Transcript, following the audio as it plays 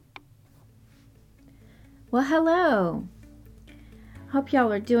Well, hello. Hope y'all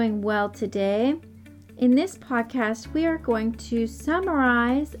are doing well today. In this podcast, we are going to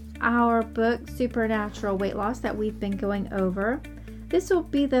summarize our book, Supernatural Weight Loss, that we've been going over. This will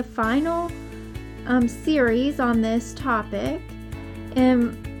be the final series on this topic.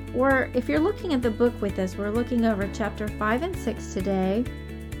 If you're looking at the book with us, we're looking over chapter 5 and 6 today,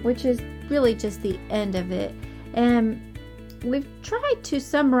 which is really just the end of it. And we've tried to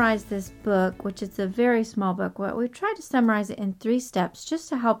summarize this book, which is a very small book. We've tried to summarize it in 3 steps just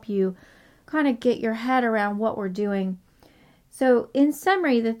to help you kind of get your head around what we're doing. So in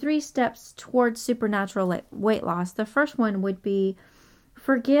summary, the 3 steps towards supernatural weight loss. The first one would be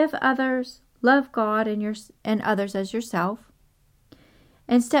forgive others, love God and others as yourself.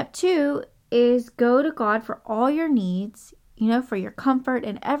 And step 2 is go to God for all your needs, for your comfort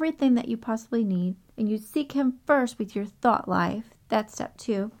and everything that you possibly need. And you seek Him first with your thought life. That's step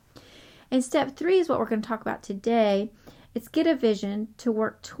 2. And step 3 is what we're going to talk about today. It's get a vision to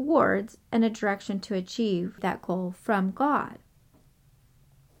work towards and a direction to achieve that goal from God.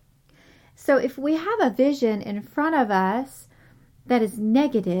 So if we have a vision in front of us that is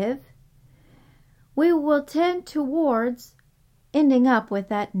negative, we will tend towards ending up with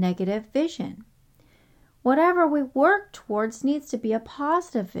that negative vision. Whatever we work towards needs to be a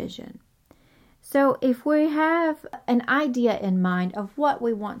positive vision. So if we have an idea in mind of what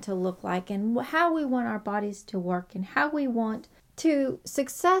we want to look like and how we want our bodies to work and how we want to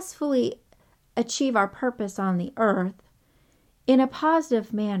successfully achieve our purpose on the earth in a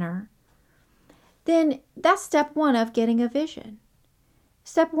positive manner, then that's step 1 of getting a vision.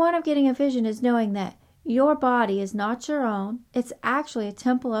 Step 1 of getting a vision is knowing that your body is not your own. It's actually a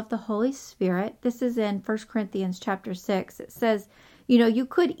temple of the Holy Spirit. This is in 1 Corinthians chapter 6. It says, you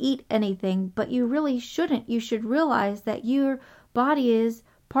could eat anything, but you really shouldn't. You should realize that your body is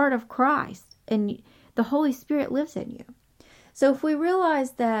part of Christ and the Holy Spirit lives in you. So if we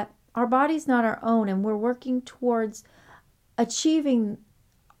realize that our body's not our own and we're working towards achieving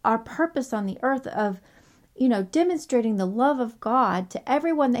our purpose on the earth of, demonstrating the love of God to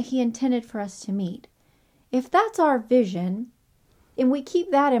everyone that He intended for us to meet. If that's our vision, and we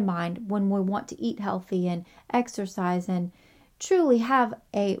keep that in mind when we want to eat healthy and exercise and truly have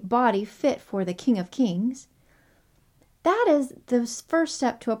a body fit for the King of Kings, that is the first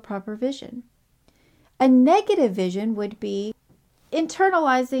step to a proper vision. A negative vision would be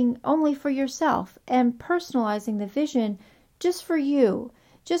internalizing only for yourself and personalizing the vision just for you,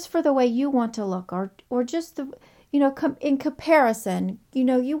 just for the way you want to look, or just the in comparison.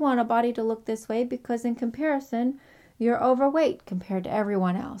 You want a body to look this way because in comparison you're overweight compared to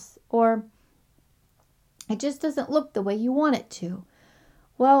everyone else, or it just doesn't look the way you want it to.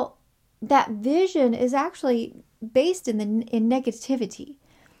 Well, that vision is actually based in negativity.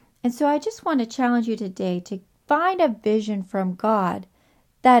 And so I just want to challenge you today to find a vision from God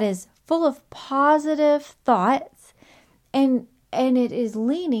that is full of positive thoughts and it is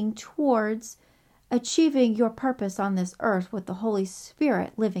leaning towards achieving your purpose on this earth with the Holy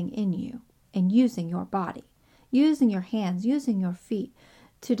Spirit living in you and using your body, using your hands, using your feet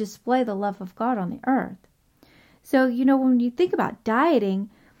to display the love of God on the earth. So, when you think about dieting,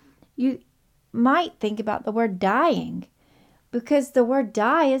 you might think about the word dying because the word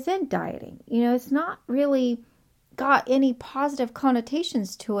die is in dieting. It's not really got any positive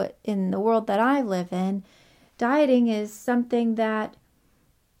connotations to it in the world that I live in. Dieting is something that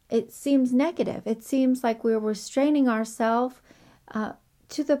it seems negative. It seems like we're restraining ourselves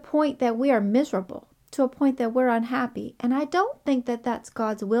to the point that we are miserable, to a point that we're unhappy. And I don't think that that's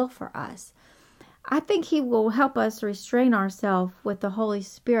God's will for us. I think He will help us restrain ourselves with the Holy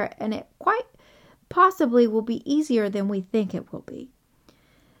Spirit, and it quite possibly will be easier than we think it will be.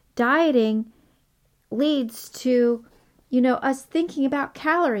 Dieting leads to us thinking about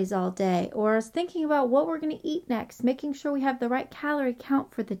calories all day, or us thinking about what we're going to eat next, making sure we have the right calorie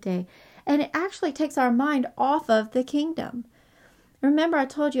count for the day. And it actually takes our mind off of the kingdom. Remember, I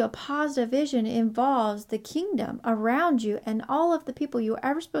told you a positive vision involves the kingdom around you and all of the people you are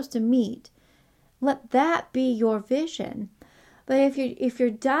ever supposed to meet. Let that be your vision. But if you're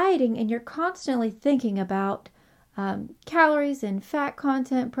dieting and you're constantly thinking about calories and fat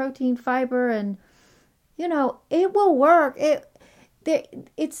content, protein, fiber, and it will work.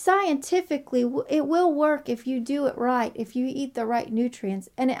 It's scientifically, it will work if you do it right, if you eat the right nutrients.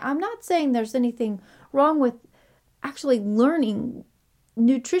 And I'm not saying there's anything wrong with actually learning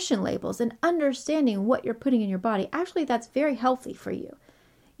nutrition labels and understanding what you're putting in your body. Actually, that's very healthy for you.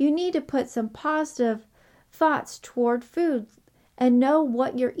 You need to put some positive thoughts toward food and know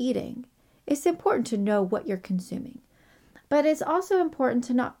what you're eating. It's important to know what you're consuming. But it's also important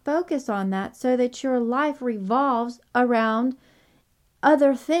to not focus on that so that your life revolves around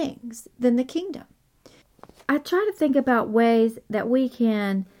other things than the kingdom. I try to think about ways that we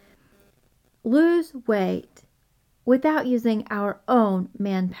can lose weight without using our own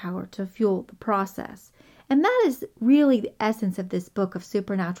manpower to fuel the process. And that is really the essence of this book of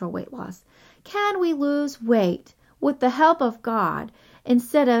supernatural weight loss. Can we lose weight with the help of God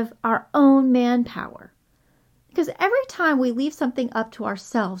instead of our own manpower? Because every time we leave something up to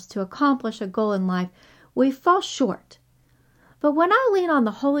ourselves to accomplish a goal in life, we fall short. But when I lean on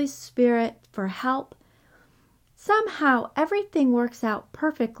the Holy Spirit for help, somehow everything works out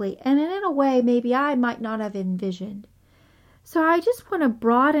perfectly and in a way maybe I might not have envisioned. So I just want to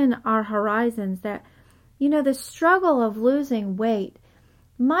broaden our horizons that, the struggle of losing weight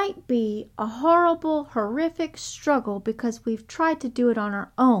might be a horrible, horrific struggle because we've tried to do it on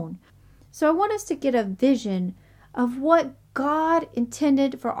our own. So I want us to get a vision of what God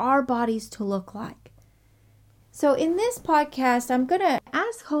intended for our bodies to look like. So in this podcast, I'm going to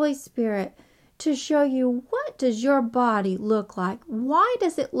ask Holy Spirit to show you, what does your body look like? Why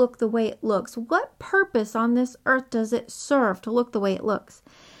does it look the way it looks? What purpose on this earth does it serve to look the way it looks?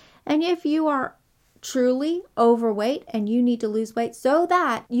 And if you are truly overweight and you need to lose weight so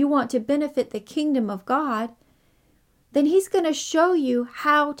that you want to benefit the kingdom of God, then He's going to show you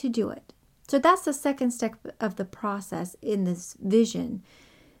how to do it. So that's the second step of the process in this vision.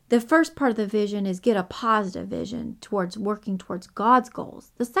 The first part of the vision is get a positive vision towards working towards God's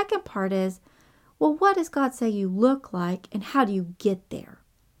goals. The second part is, well, what does God say you look like and how do you get there?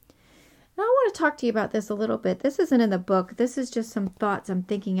 Now, I want to talk to you about this a little bit. This isn't in the book. This is just some thoughts I'm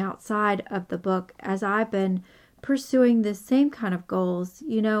thinking outside of the book as I've been pursuing the same kind of goals.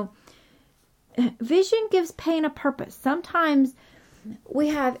 Vision gives pain a purpose. Sometimes we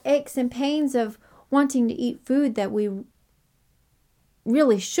have aches and pains of wanting to eat food that we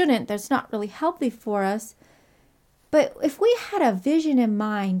really shouldn't, that's not really healthy for us. But if we had a vision in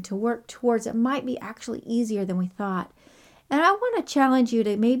mind to work towards, it might be actually easier than we thought. And I want to challenge you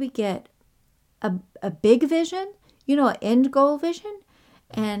to maybe get a big vision, an end goal vision,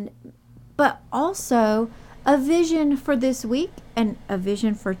 but also a vision for this week and a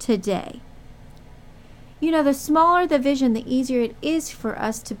vision for today. The smaller the vision, the easier it is for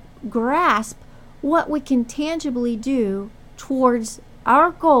us to grasp what we can tangibly do towards our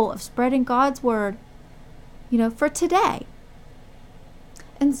goal of spreading God's word, for today.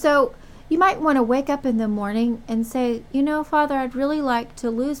 And so you might want to wake up in the morning and say, Father, I'd really like to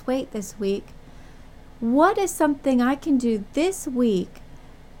lose weight this week. What is something I can do this week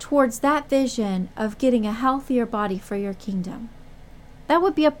towards that vision of getting a healthier body for your kingdom? That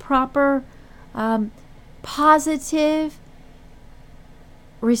would be a proper, positive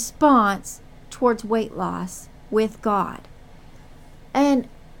response towards weight loss with God. And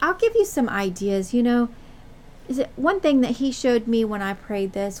I'll give you some ideas. One thing that He showed me when I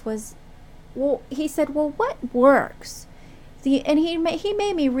prayed this was, He said, what works? And he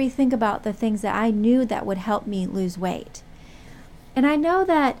made me rethink about the things that I knew that would help me lose weight. And I know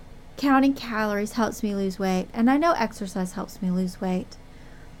that counting calories helps me lose weight, and I know exercise helps me lose weight.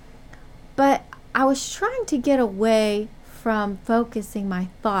 But I was trying to get away from focusing my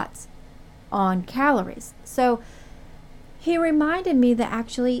thoughts on calories. So He reminded me that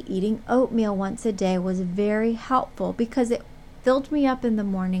actually eating oatmeal once a day was very helpful because it filled me up in the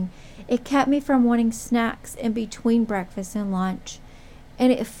morning. It kept me from wanting snacks in between breakfast and lunch.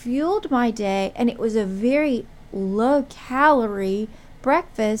 And it fueled my day, and it was a very low-calorie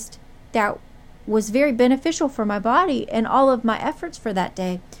breakfast that was very beneficial for my body and all of my efforts for that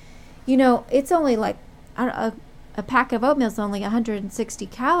day. It's only like a pack of oatmeal is only 160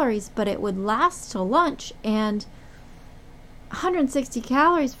 calories, but it would last till lunch, and 160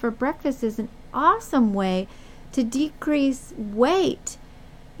 calories for breakfast is an awesome way to decrease weight.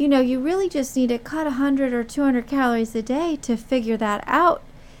 You really just need to cut 100 or 200 calories a day to figure that out.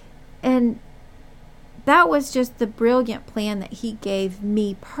 And that was just the brilliant plan that He gave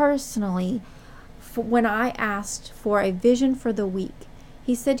me personally when I asked for a vision for the week.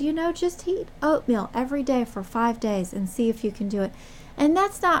 He said, just eat oatmeal every day for 5 days and see if you can do it. And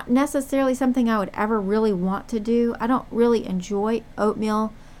that's not necessarily something I would ever really want to do. I don't really enjoy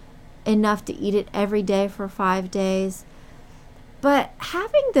oatmeal enough to eat it every day for 5 days. But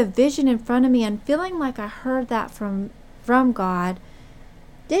having the vision in front of me and feeling like I heard that from God,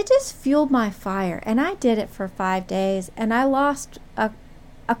 it just fueled my fire. And I did it for 5 days, and I lost a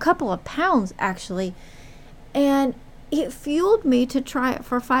couple of pounds actually. And it fueled me to try it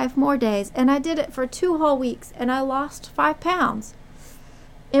for 5 more days. And I did it for 2 whole weeks, and I lost 5 pounds.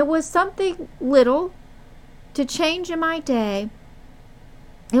 It was something little, to change in my day.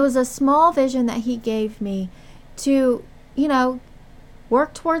 It was a small vision that he gave me to,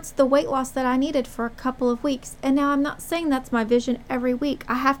 work towards the weight loss that I needed for a couple of weeks. And now I'm not saying that's my vision every week.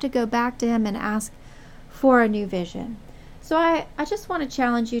 I have to go back to him and ask for a new vision. So I just want to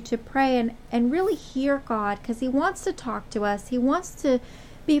challenge you to pray and really hear God, because he wants to talk to us. He wants to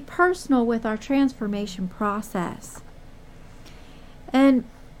be personal with our transformation process. And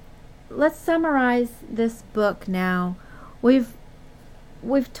let's summarize this book now. We've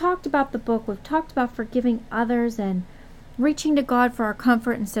talked about the book. We've talked about forgiving others and reaching to God for our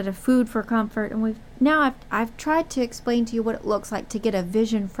comfort instead of food for comfort. And I've tried to explain to you what it looks like to get a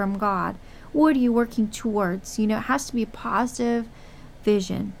vision from God. What are you working towards? It has to be a positive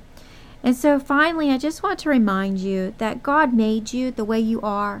vision. And so finally, I just want to remind you that God made you the way you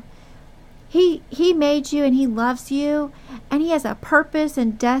are. He made you, and he loves you, and he has a purpose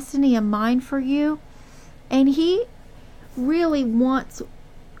and destiny in mind for you. And he really wants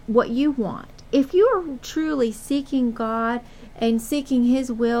what you want. If you are truly seeking God and seeking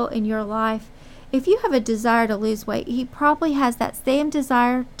his will in your life, if you have a desire to lose weight, he probably has that same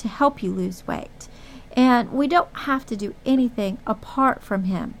desire to help you lose weight. And we don't have to do anything apart from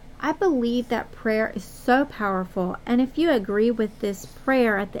him. I believe that prayer is so powerful. And if you agree with this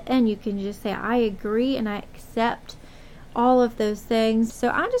prayer at the end, you can just say, I agree and I accept all of those things. So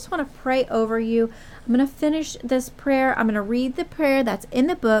I just want to pray over you. I'm going to finish this prayer. I'm going to read the prayer that's in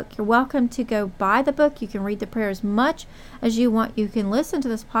the book. You're welcome to go buy the book. You can read the prayer as much as you want. You can listen to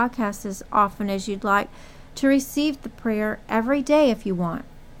this podcast as often as you'd like to receive the prayer every day if you want.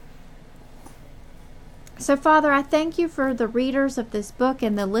 So, Father, I thank you for the readers of this book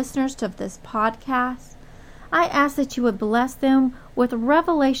and the listeners of this podcast. I ask that you would bless them with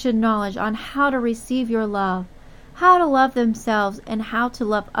revelation knowledge on how to receive your love, how to love themselves, and how to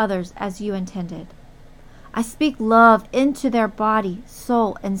love others as you intended. I speak love into their body,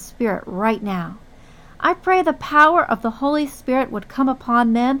 soul, and spirit right now. I pray the power of the Holy Spirit would come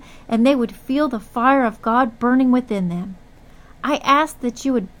upon them and they would feel the fire of God burning within them. I ask that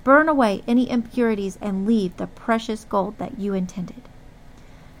you would burn away any impurities and leave the precious gold that you intended.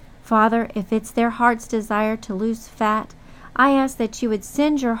 Father, if it's their heart's desire to lose fat, I ask that you would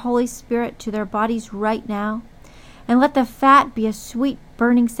send your Holy Spirit to their bodies right now and let the fat be a sweet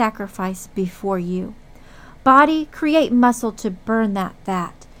burning sacrifice before you. Body, create muscle to burn that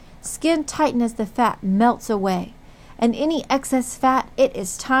fat. Skin tighten as the fat melts away. And any excess fat, it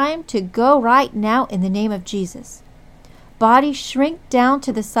is time to go right now in the name of Jesus. Body, shrink down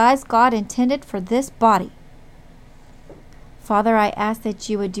to the size God intended for this body. Father, I ask that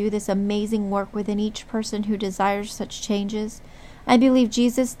you would do this amazing work within each person who desires such changes. I believe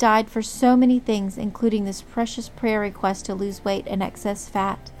Jesus died for so many things, including this precious prayer request to lose weight and excess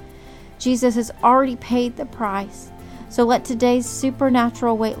fat. Jesus has already paid the price. So let today's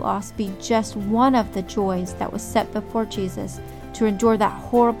supernatural weight loss be just one of the joys that was set before Jesus to endure that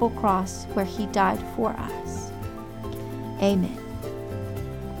horrible cross where he died for us. Amen.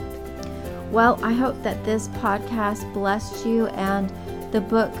 Well, I hope that this podcast blessed you and the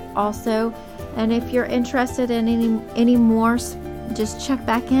book also. And if you're interested in any more, just check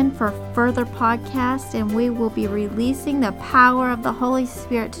back in for further podcasts, and we will be releasing the power of the Holy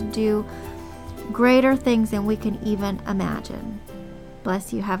Spirit to do greater things than we can even imagine.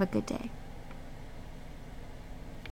 Bless you. Have a good day.